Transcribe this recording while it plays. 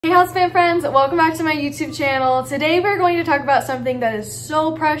Houseplant friends, welcome back to my YouTube channel. Today we're going to talk about something that is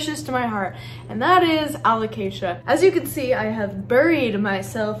so precious to my heart, and that is alocasia. As you can see, I have buried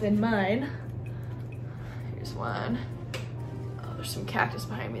myself in mine. Here's one. Oh, there's some cactus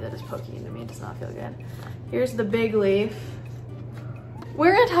behind me that is poking into me. It does not feel good. Here's the big leaf.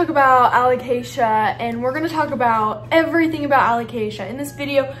 We're gonna talk about alocasia, and we're gonna talk about everything about alocasia. In this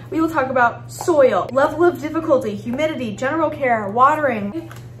video, we will talk about soil, level of difficulty, humidity, general care,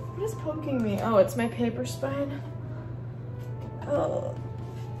 watering. What is poking me? Oh, it's my paper spine. Oh,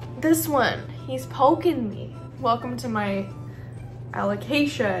 this one, he's poking me. Welcome to my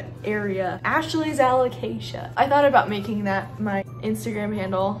alocasia area. Ashley's alocasia. I thought about making that my Instagram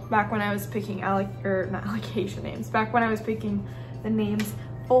handle back when I was picking not alocasia names, back when I was picking the names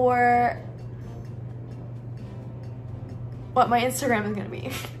for what my Instagram is gonna be.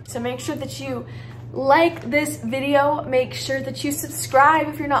 So make sure that you like this video, make sure that you subscribe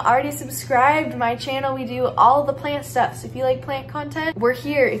if you're not already subscribed. My channel, we do all the plant stuff. So if you like plant content, we're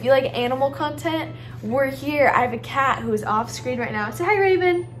here. If you like animal content, we're here. I have a cat who is off screen right now. Say hi,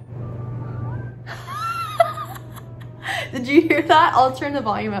 Raven. Did you hear that? I'll turn the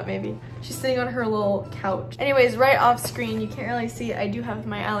volume up maybe. She's sitting on her little couch. Anyways, right off screen, you can't really see, I do have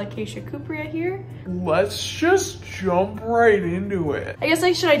my Alocasia cuprea here. Let's just jump right into it. I guess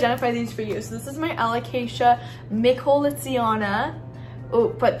I should identify these for you. So this is my Alocasia Micholitziana. Oh,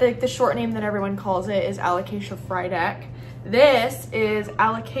 but the short name that everyone calls it is Alocasia frydek. This is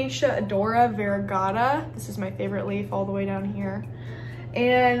Alocasia odora variegata. This is my favorite leaf all the way down here.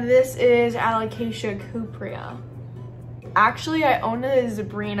 And this is Alocasia cuprea. Actually, I own a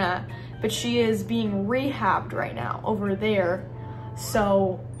Zabrina, but she is being rehabbed right now over there,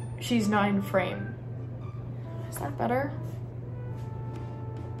 so she's not in frame. Is that better?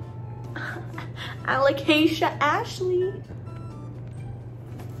 Alocasia Ashley.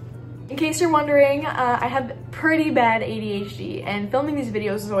 In case you're wondering, I have pretty bad ADHD, and filming these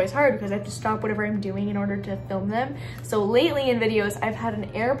videos is always hard because I have to stop whatever I'm doing in order to film them. So lately in videos, I've had an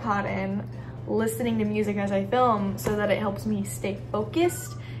AirPod in, listening to music as I film so that it helps me stay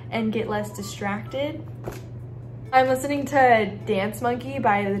focused and get less distracted. I'm listening to Dance Monkey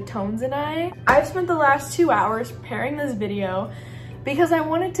by the Tones and I. I've spent the last 2 hours preparing this video because I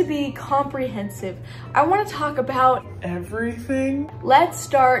want it to be comprehensive. I want to talk about everything. Let's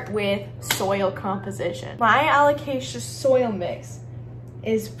start with soil composition. My Alocasia soil mix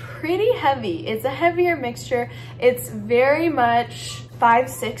is pretty heavy. It's a heavier mixture. It's very much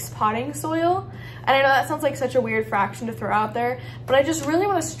 5-6 potting soil. And I know that sounds like such a weird fraction to throw out there, but I just really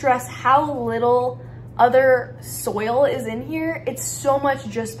want to stress how little other soil is in here. It's so much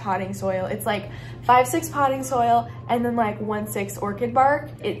just potting soil. It's like 5-6 potting soil and then like 1-6 orchid bark.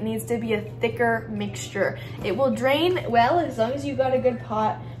 It needs to be a thicker mixture. It will drain well as long as you got a good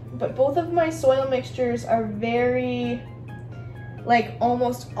pot, but both of my soil mixtures are very, like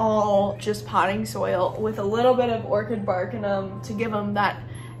almost all just potting soil with a little bit of orchid bark in them to give them that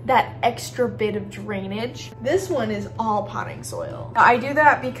extra bit of drainage. This one is all potting soil. I do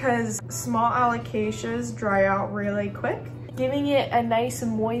that because small alocasias dry out really quick. Giving it a nice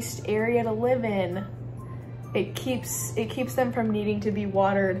moist area to live in, it keeps them from needing to be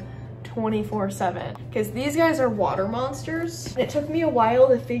watered 24/7. Because these guys are water monsters. It took me a while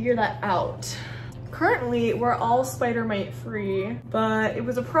to figure that out. Currently, we're all spider mite free, but it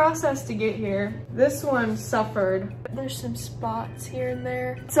was a process to get here. This one suffered. There's some spots here and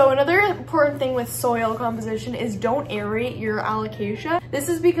there. So another important thing with soil composition is don't aerate your alocasia. This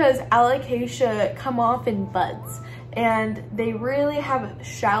is because alocasia come off in buds, and they really have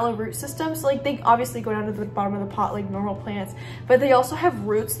shallow root systems. Like they obviously go down to the bottom of the pot like normal plants, but they also have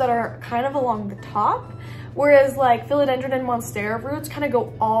roots that are kind of along the top. Whereas like philodendron and monstera roots kind of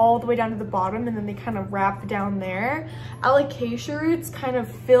go all the way down to the bottom and then they kind of wrap down there. Alocasia roots kind of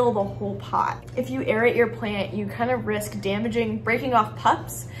fill the whole pot. If you aerate your plant, you kind of risk breaking off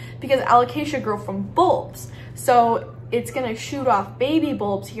pups because alocasia grow from bulbs. So it's gonna shoot off baby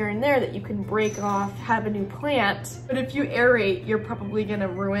bulbs here and there that you can break off, have a new plant. But if you aerate, you're probably gonna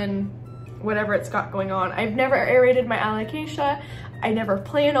ruin whatever it's got going on. I've never aerated my alocasia. I never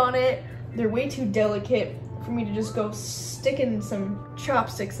plan on it. They're way too delicate for me to just go sticking some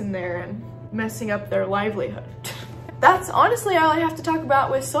chopsticks in there and messing up their livelihood. That's honestly all I have to talk about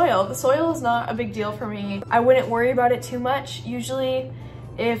with soil. The soil is not a big deal for me. I wouldn't worry about it too much. Usually,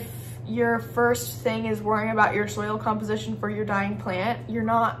 if your first thing is worrying about your soil composition for your dying plant, you're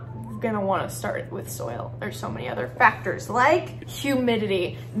not gonna wanna start with soil. There's so many other factors like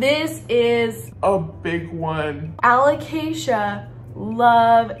humidity. This is a big one. Alocasia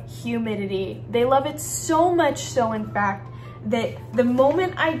love humidity. They love it so much so, in fact, that the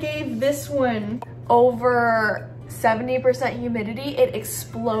moment I gave this one over 70% humidity, it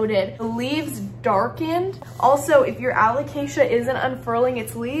exploded. The leaves darkened. Also, if your alocasia isn't unfurling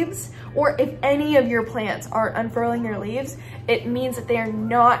its leaves, or if any of your plants aren't unfurling their leaves, it means that they are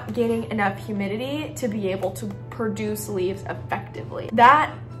not getting enough humidity to be able to produce leaves effectively.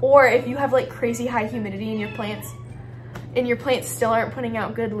 That, or if you have like crazy high humidity in your plants, and your plants still aren't putting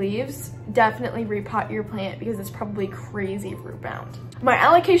out good leaves, definitely repot your plant because it's probably crazy root bound. My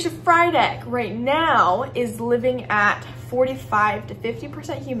Alocasia Frydek right now is living at 45 to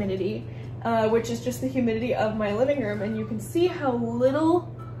 50% humidity, which is just the humidity of my living room. And you can see how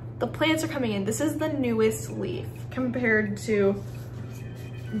little the plants are coming in. This is the newest leaf compared to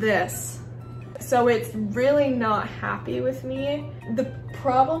this. So it's really not happy with me. The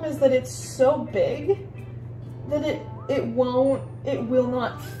problem is that it's so big that it will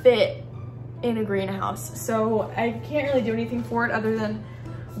not fit in a greenhouse. So I can't really do anything for it other than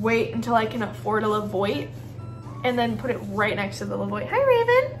wait until I can afford a Lavoie and then put it right next to the Lavoie. Hi,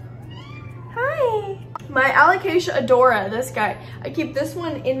 Raven. Hi. My Alocasia Adora, this guy, I keep this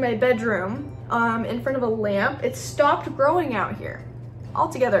one in my bedroom in front of a lamp. It stopped growing out here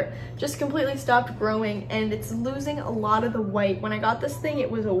altogether, just completely stopped growing, and it's losing a lot of the white. When I got this thing,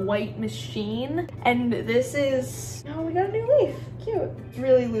 it was a white machine, and this is, oh, we got a new leaf, cute. It's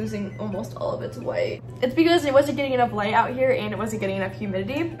really losing almost all of its white. It's because it wasn't getting enough light out here and it wasn't getting enough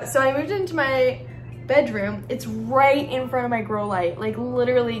humidity. So I moved into my bedroom. It's right in front of my grow light, like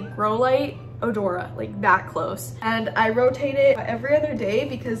literally grow light, Odora, like that close. And I rotate it every other day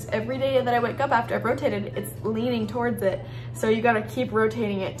because every day that I wake up after I've rotated, it's leaning towards it. So you gotta keep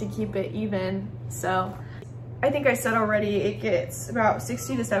rotating it to keep it even. So I think I said already, it gets about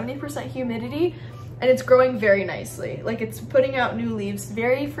 60 to 70% humidity and it's growing very nicely. Like it's putting out new leaves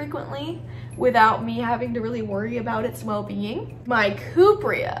very frequently without me having to really worry about its well-being. My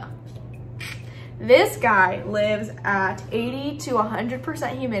Cuprea. This guy lives at 80 to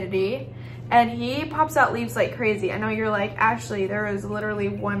 100% humidity. And he pops out leaves like crazy. I know you're like, Ashley, there is literally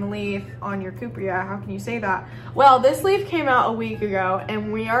one leaf on your Cuprea. How can you say that? Well, this leaf came out a week ago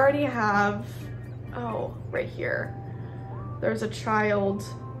and we already have, oh, right here. There's a child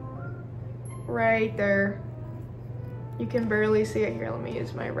right there. You can barely see it here. Let me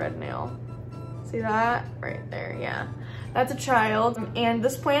use my red nail. See that? Right there, yeah. That's a child. And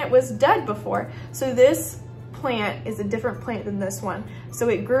this plant was dead before. So this plant is a different plant than this one. So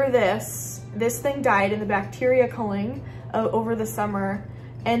it grew this thing died in the bacteria culling over the summer,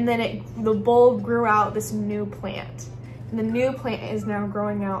 and then the bulb grew out this new plant. And the new plant is now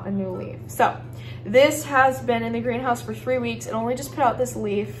growing out a new leaf. So this has been in the greenhouse for 3 weeks. It only just put out this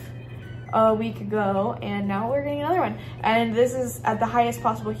leaf a week ago, and now we're getting another one. And this is at the highest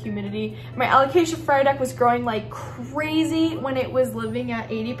possible humidity. My Alocasia Frydek was growing like crazy when it was living at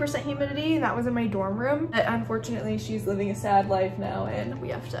 80% humidity, and that was in my dorm room. But unfortunately, she's living a sad life now, and we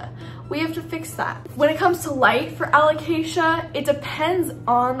have to fix that. When it comes to light for Alocasia, it depends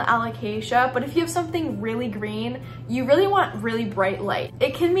on the Alocasia, but if you have something really green, you really want really bright light.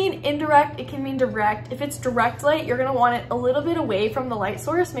 It can mean indirect, it can mean direct. If it's direct light, you're gonna want it a little bit away from the light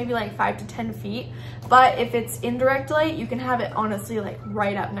source, maybe like 5 to 10 feet. But if it's indirect light, you can have it honestly like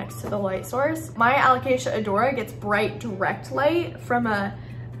right up next to the light source. My Alocasia Adora gets bright direct light from a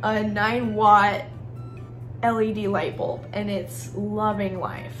 9-watt LED light bulb, and it's loving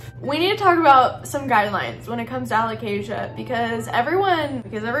life. We need to talk about some guidelines when it comes to Alocasia because everyone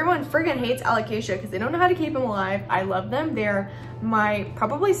friggin' hates Alocasia because they don't know how to keep them alive. I love them. They're my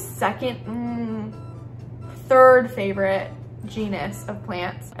probably third favorite genus of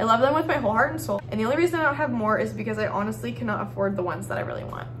plants. I love them with my whole heart and soul. And the only reason I don't have more is because I honestly cannot afford the ones that I really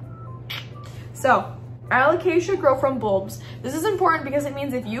want. So, Alocasia grow from bulbs. This is important because it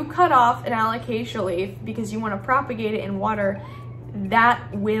means if you cut off an Alocasia leaf because you want to propagate it in water, that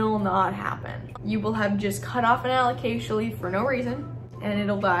will not happen. You will have just cut off an Alocasia leaf for no reason and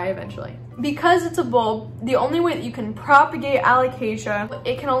it'll die eventually. Because it's a bulb, the only way that you can propagate Alocasia,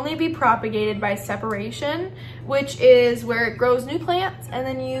 it can only be propagated by separation, which is where it grows new plants and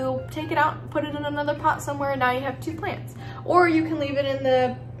then you take it out, put it in another pot somewhere, and now you have 2 plants. Or you can leave it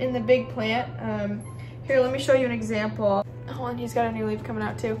in the big plant. Here, let me show you an example. Oh, and he's got a new leaf coming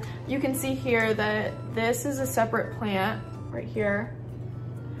out too. You can see here that this is a separate plant right here.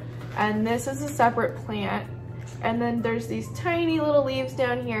 And this is a separate plant. And then there's these tiny little leaves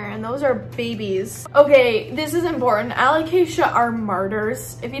down here, and those are babies. Okay, this is important. Alocasia are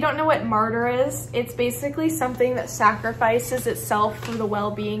martyrs. If you don't know what martyr is, it's basically something that sacrifices itself for the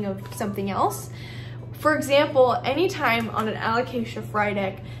well-being of something else. For example, anytime on an Alocasia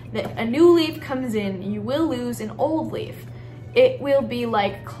Frydek that a new leaf comes in, you will lose an old leaf. it will be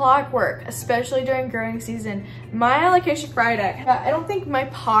like clockwork, especially during growing season. My Alocasia frida, I don't think my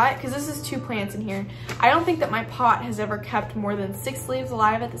pot, because this is 2 plants in here, I don't think that my pot has ever kept more than 6 leaves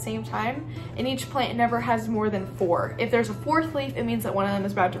alive at the same time, and each plant never has more than 4. If there's a 4th leaf, it means that one of them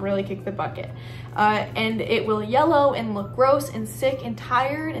is about to really kick the bucket. And it will yellow and look gross and sick and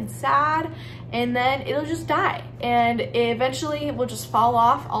tired and sad, and then it'll just die. And eventually it will just fall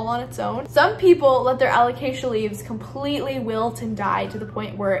off all on its own. Some people let their Alocasia leaves completely wilt and die to the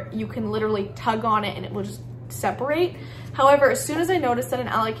point where you can literally tug on it and it will just separate. However, as soon as I notice that an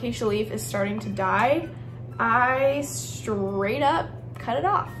Alocasia leaf is starting to die, I straight up cut it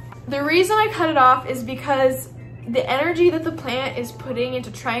off. The reason I cut it off is because the energy that the plant is putting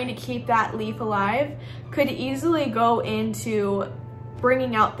into trying to keep that leaf alive could easily go into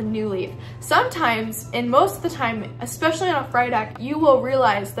bringing out the new leaf. Sometimes, and most of the time, especially on a frida, you will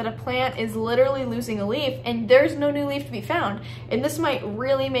realize that a plant is literally losing a leaf and there's no new leaf to be found. And this might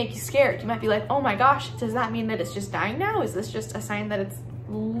really make you scared. You might be like, oh my gosh, does that mean that it's just dying now? Is this just a sign that it's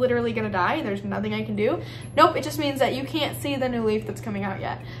literally gonna die? There's nothing I can do? Nope, it just means that you can't see the new leaf that's coming out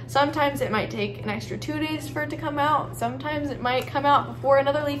yet. Sometimes it might take an extra 2 days for it to come out. Sometimes it might come out before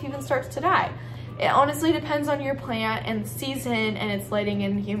another leaf even starts to die. It honestly depends on your plant and season and its lighting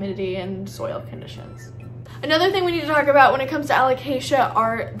and humidity and soil conditions. Another thing we need to talk about when it comes to Alocasia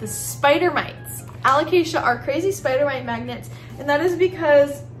are the spider mites. Alocasia are crazy spider mite magnets, and that is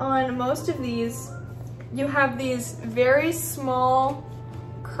because on most of these, you have these very small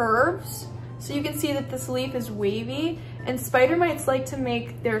curves. So you can see that this leaf is wavy, and spider mites like to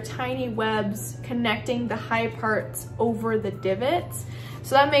make their tiny webs connecting the high parts over the divots.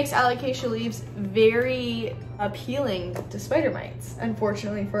 So that makes Alocasia leaves very appealing to spider mites,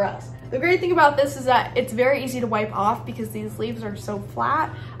 unfortunately for us. The great thing about this is that it's very easy to wipe off because these leaves are so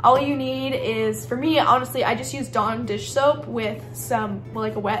flat. All you need is, for me, honestly, I just use Dawn dish soap with some,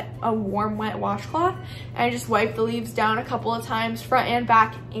 like a warm wet washcloth, and I just wipe the leaves down a couple of times, front and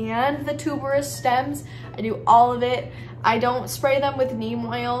back, and the tuberous stems. I do all of it. I don't spray them with neem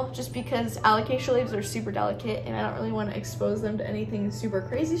oil just because Alocasia leaves are super delicate and I don't really want to expose them to anything super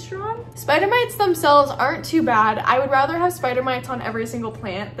crazy strong. Spider mites themselves aren't too bad. I would rather have spider mites on every single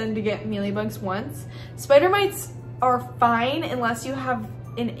plant than to get mealybugs once. Spider mites are fine unless you have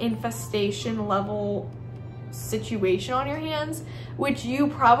an infestation level situation on your hands, which you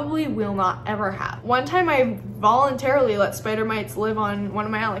probably will not ever have. One time I voluntarily let spider mites live on one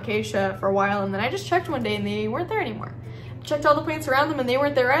of my Alocasia for a while, and then I just checked one day and they weren't there anymore. Checked all the plants around them and they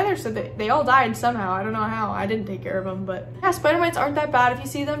weren't there either, so they all died somehow. I don't know how. I didn't take care of them, but yeah, spider mites aren't that bad. If you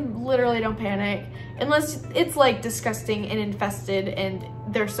see them, literally don't panic. Unless it's like disgusting and infested and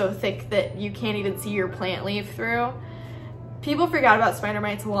they're so thick that you can't even see your plant leaf through. People forget about spider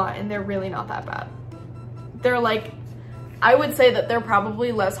mites a lot and they're really not that bad. They're like, I would say that they're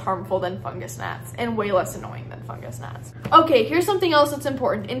probably less harmful than fungus gnats and way less annoying than fungus gnats. Okay, here's something else that's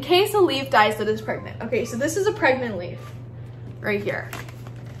important. In case a leaf dies that is pregnant. Okay, so this is a pregnant leaf right here.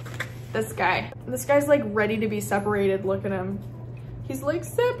 This guy's like ready to be separated. Look at him. He's like,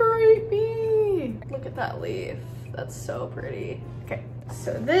 separate me. Look at that leaf. That's so pretty. Okay,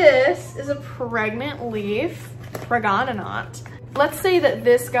 so this is a pregnant leaf, Pregononot. Let's say that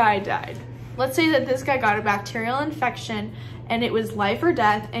this guy died. Let's say that this guy got a bacterial infection and it was life or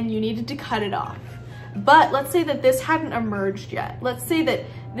death and you needed to cut it off. But let's say that this hadn't emerged yet. Let's say that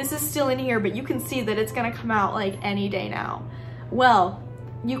this is still in here, but you can see that it's gonna come out like any day now. Well,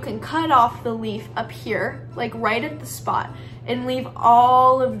 you can cut off the leaf up here, like right at the spot, and leave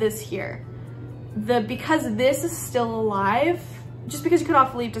all of this here. Because this is still alive, just because you cut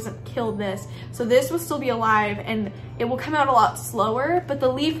off the leaf doesn't kill this. So this will still be alive and it will come out a lot slower, but the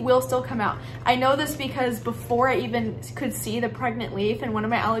leaf will still come out. I know this because before I even could see the pregnant leaf in one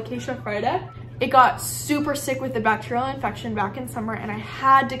of my Alocasia frida, it got super sick with the bacterial infection back in summer and I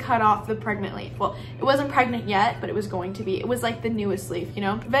had to cut off the pregnant leaf. Well, it wasn't pregnant yet, but it was going to be. It was like the newest leaf, you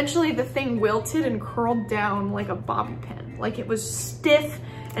know? Eventually the thing wilted and curled down like a bobby pin. Like it was stiff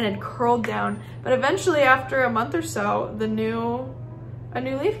and it curled down. But eventually after a month or so, a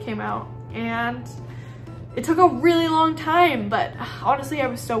new leaf came out and it took a really long time, but honestly I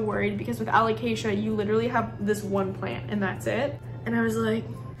was so worried because with Alocasia, you literally have this one plant and that's it. And I was like,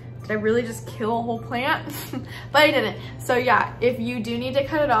 did I really just kill a whole plant? But I didn't. So yeah, if you do need to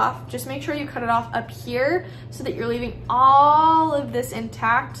cut it off, just make sure you cut it off up here so that you're leaving all of this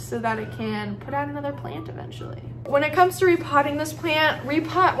intact so that it can put out another plant eventually. When it comes to repotting this plant,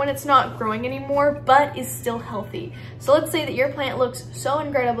 repot when it's not growing anymore, but is still healthy. So let's say that your plant looks so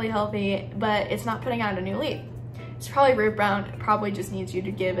incredibly healthy, but it's not putting out a new leaf. It's probably root bound. It probably just needs you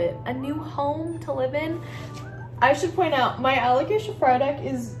to give it a new home to live in. I should point out, my Alocasia frydek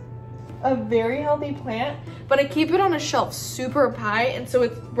is a very healthy plant, but I keep it on a shelf super high, and so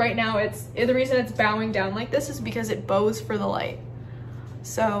it's right now the reason it's bowing down like this is because it bows for the light.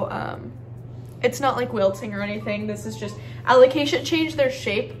 So it's not like wilting or anything. This is just Alocasia change their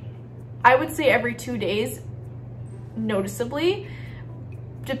shape, I would say every 2 days, noticeably,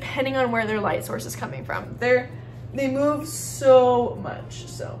 depending on where their light source is coming from. They move so much.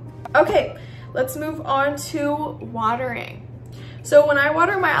 So okay, let's move on to watering. So when I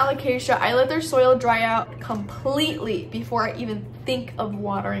water my Alocasia, I let their soil dry out completely before I even think of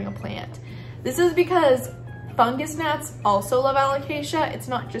watering a plant. This is because fungus gnats also love Alocasia. It's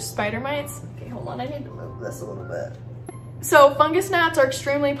not just spider mites. Okay, hold on, I need to move this a little bit. So fungus gnats are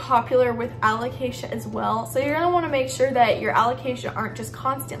extremely popular with Alocasia as well. So you're gonna wanna make sure that your Alocasia aren't just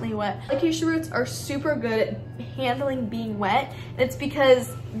constantly wet. Alocasia roots are super good at handling being wet. And it's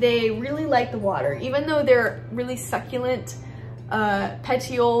because they really like the water. Even though they're really succulent,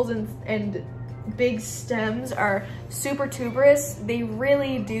 petioles and big stems are super tuberous, they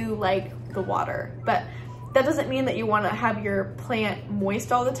really do like the water. But that doesn't mean that you wanna have your plant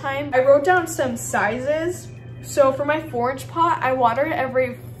moist all the time. I wrote down some sizes. So for my 4-inch pot, I water it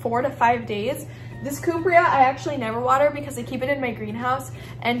every 4 to 5 days. This cupria, I actually never water because I keep it in my greenhouse,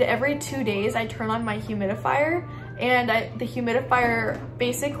 and every 2 days I turn on my humidifier, and the humidifier,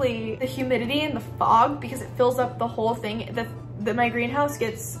 basically the humidity and the fog, because it fills up the whole thing. My greenhouse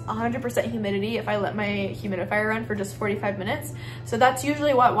gets 100% humidity if I let my humidifier run for just 45 minutes. So that's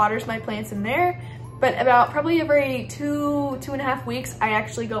usually what waters my plants in there. But about probably every 2.5 weeks, I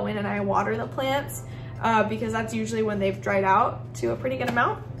actually go in and I water the plants. Because that's usually when they've dried out to a pretty good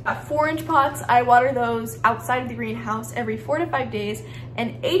amount. 4-inch pots, I water those outside of the greenhouse every 4 to 5 days,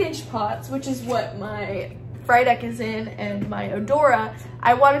 and 8-inch pots, which is what my frydek is in, and my odora,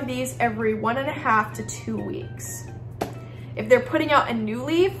 I water these every 1.5 to 2 weeks. If they're putting out a new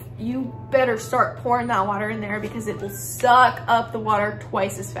leaf, you better start pouring that water in there because it will suck up the water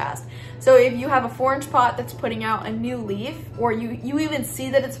twice as fast. So if you have a 4-inch pot that's putting out a new leaf, or you even see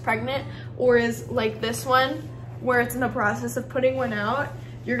that it's pregnant, or is like this one, where it's in the process of putting one out,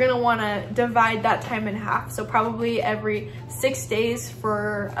 you're gonna wanna divide that time in half. So probably every 6 days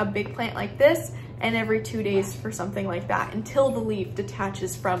for a big plant like this, and every 2 days for something like that, until the leaf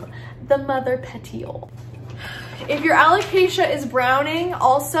detaches from the mother petiole. If your Alocasia is browning,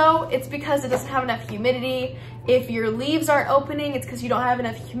 also, it's because it doesn't have enough humidity. If your leaves aren't opening, it's because you don't have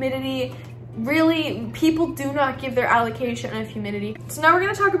enough humidity. Really, people do not give their Alocasia enough humidity. So now we're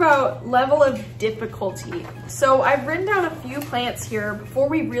gonna talk about level of difficulty. So I've written down a few plants here before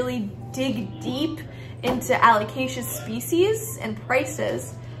we really dig deep into Alocasia species and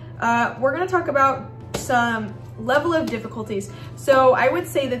prices. We're gonna talk about some level of difficulties. So I would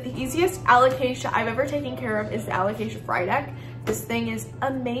say that the easiest Alocasia I've ever taken care of is the Alocasia frydek. This thing is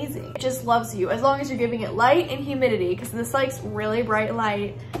amazing. It just loves you as long as you're giving it light and humidity, because this likes really bright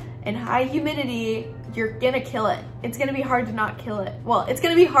light and high humidity. You're gonna kill it. It's gonna be hard to not kill it. Well, it's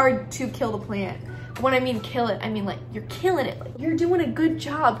gonna be hard to kill the plant. When I mean kill it, I mean like you're killing it. Like, you're doing a good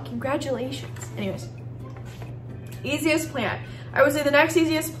job. Congratulations. Anyways, easiest plant. I would say the next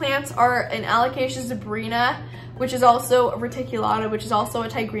easiest plants are an Alocasia zebrina, which is also a reticulata, which is also a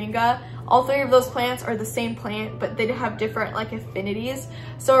tigringa. All 3 of those plants are the same plant, but they have different like affinities.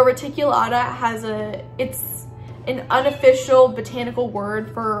 So a reticulata it's an unofficial botanical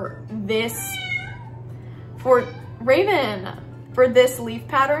word for this, for this leaf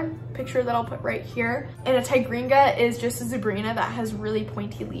pattern, picture that I'll put right here. And a tigringa is just a zebrina that has really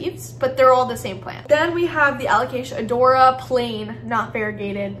pointy leaves, but they're all the same plant. Then we have the Alocasia odora, plain, not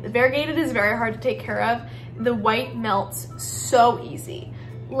variegated. The variegated is very hard to take care of. The white melts so easy,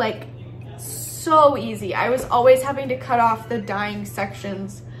 like so easy. I was always having to cut off the dying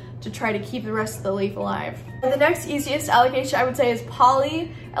sections to try to keep the rest of the leaf alive. The next easiest Alocasia I would say is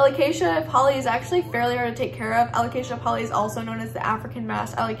poly. Alocasia poly is actually fairly hard to take care of. Alocasia poly is also known as the African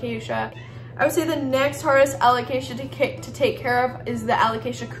mass Alocasia. I would say the next hardest Alocasia to take care of is the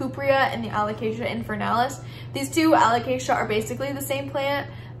Alocasia cupria and the Alocasia infernalis. These 2 Alocasia are basically the same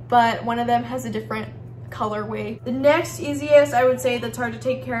plant, but one of them has a different colorway. The next easiest I would say that's hard to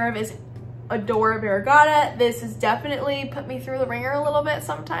take care of is Odora variegata. This has definitely put me through the ringer a little bit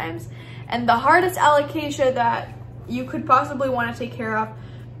sometimes. And the hardest Alocasia that you could possibly want to take care of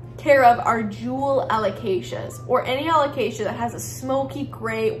are jewel Alocasias, or any Alocasia that has a smoky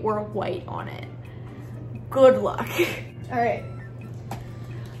gray or white on it. Good luck. All right.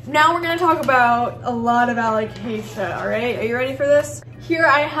 Now we're gonna talk about a lot of Alocasia, all right? Are you ready for this? Here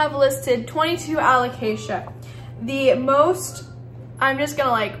I have listed 22 Alocasia. The most, I'm just gonna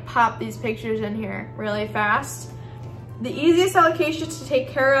like pop these pictures in here really fast. The easiest alocasias to take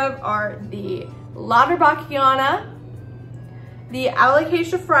care of are the Lauterbachia, the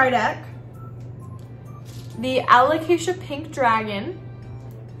Alocasia Friedeck, the Alocasia Pink Dragon,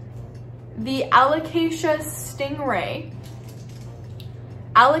 the Alocasia Stingray,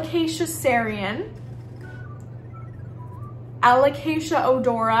 Alocasia Syrian, Alocasia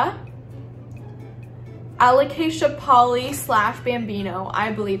odora, Alocasia poly / bambino.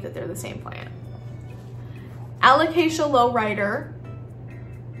 I believe that they're the same plant. Alocasia lowrider,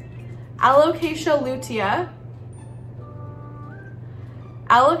 Alocasia lutea,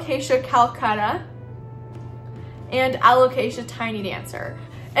 Alocasia calcutta, and Alocasia tiny dancer.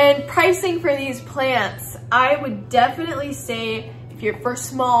 And pricing for these plants, I would definitely say if you're for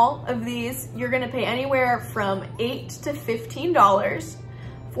small of these, you're gonna pay anywhere from $8 to $15.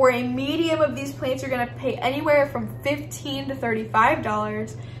 For a medium of these plants, you're gonna pay anywhere from $15 to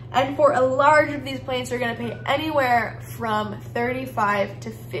 $35. And for a large of these plants, you're gonna pay anywhere from $35 to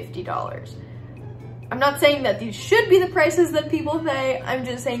 $50. I'm not saying that these should be the prices that people pay, I'm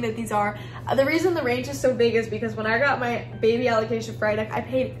just saying that these are. The reason the range is so big is because when I got my baby Alocasia Friedeck, I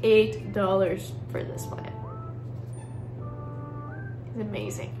paid $8 for this plant. It's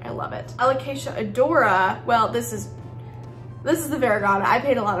amazing, I love it. Alocasia odora, well, this is the variegata. I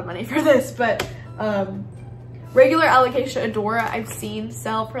paid a lot of money for this, but regular Alocasia odora I've seen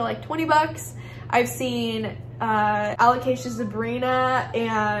sell for like 20 bucks. I've seen Alocasia zebrina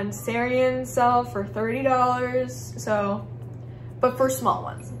and Syrian sell for $30. So, but for small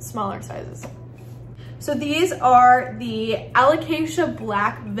ones, smaller sizes. So these are the Alocasia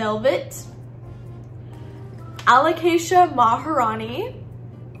Black Velvet, Alocasia Maharani,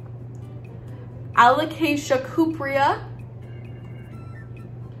 Alocasia cuprea,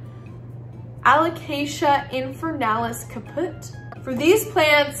 Alocasia infernalis caput. For these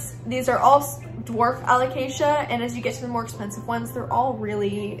plants, these are all dwarf Alocasia, and as you get to the more expensive ones, they're all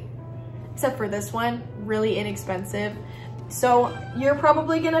really, except for this one, really inexpensive. So you're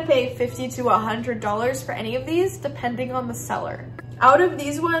probably gonna pay $50 to $100 for any of these, depending on the seller. Out of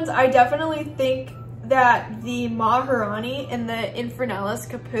these ones, I definitely think that the Maharani and the infernalis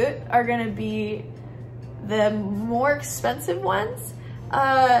caput are gonna be the more expensive ones.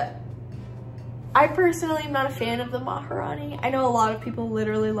 I personally am not a fan of the Maharani. I know a lot of people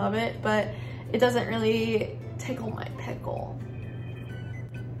literally love it, but it doesn't really tickle my pickle.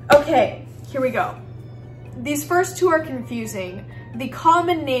 Okay, here we go. These first two are confusing. The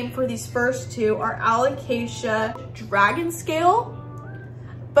common name for these first two are Alocasia dragon scale,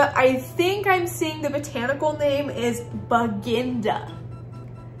 but I think I'm seeing the botanical name is Baginda.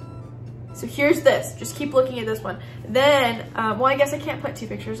 So here's this, just keep looking at this one. Then, well, I guess I can't put two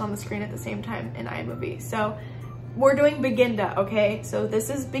pictures on the screen at the same time in iMovie. So we're doing Baginda, okay? So this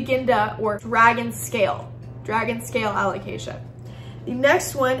is Baginda or dragon scale Alocasia. The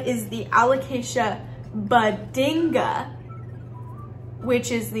next one is the Alocasia Badinga,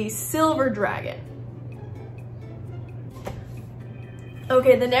 which is the silver dragon.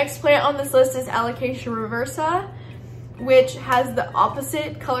 Okay, the next plant on this list is Alocasia reversa, which has the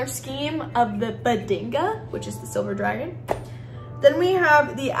opposite color scheme of the Badinga, which is the silver dragon. Then we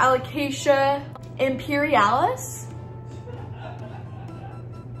have the Alocasia imperialis,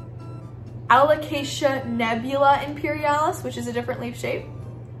 Alocasia nebula imperialis, which is a different leaf shape,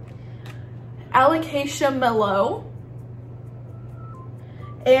 Alocasia mellow,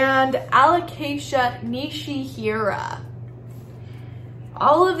 and Alocasia nishihira.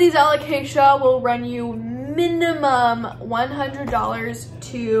 All of these Alocasia will run you minimum $100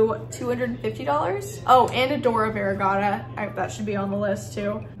 to $250. Oh, and Odora variegata, that should be on the list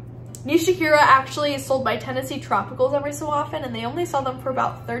too. Nishihira actually is sold by Tennessee Tropicals every so often, and they only sell them for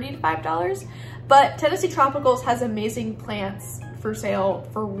about $30 to $5. But Tennessee Tropicals has amazing plants for sale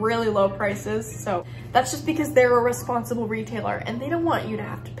for really low prices. So that's just because they're a responsible retailer and they don't want you to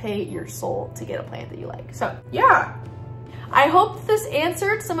have to pay your soul to get a plant that you like. So yeah. I hope this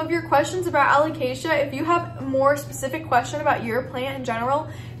answered some of your questions about Alocasia. If you have a more specific question about your plant in general,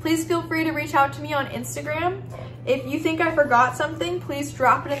 please feel free to reach out to me on Instagram. If you think I forgot something, please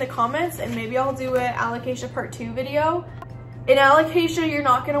drop it in the comments and maybe I'll do an Alocasia part 2 video. In Alocasia, you're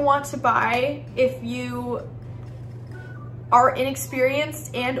not gonna want to buy if you are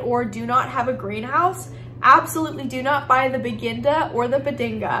inexperienced and or do not have a greenhouse. Absolutely do not buy the Baginda or the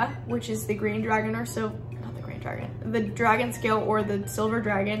Badinga, which is the green dragon or so. The dragon scale or the silver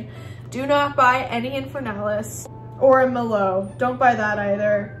dragon. Do not buy any infernalis or a Merlot. Don't buy that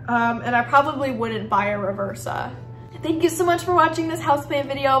either. And I probably wouldn't buy a reversa. Thank you so much for watching this houseplant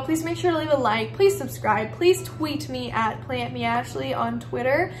video. Please make sure to leave a like. Please subscribe. Please tweet me at PlantMeAshley on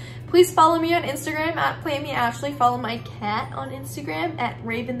Twitter. Please follow me on Instagram at PlantMeAshley. Follow my cat on Instagram at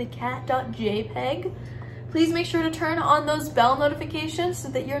raventhecat.jpg. Please make sure to turn on those bell notifications so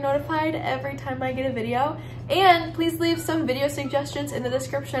that you're notified every time I get a video. And please leave some video suggestions in the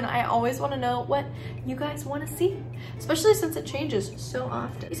description. I always want to know what you guys want to see, especially since it changes so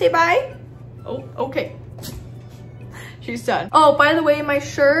often. You say bye? Oh, okay. She's done. Oh, by the way, my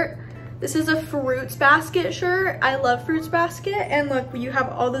shirt, this is a Fruits Basket shirt. I love Fruits Basket. And look, you have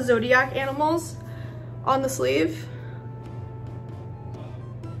all the zodiac animals on the sleeve.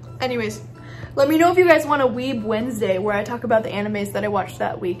 Anyways, let me know if you guys want a Weeb Wednesday where I talk about the animes that I watched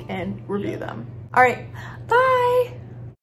that week and review them. All right, bye.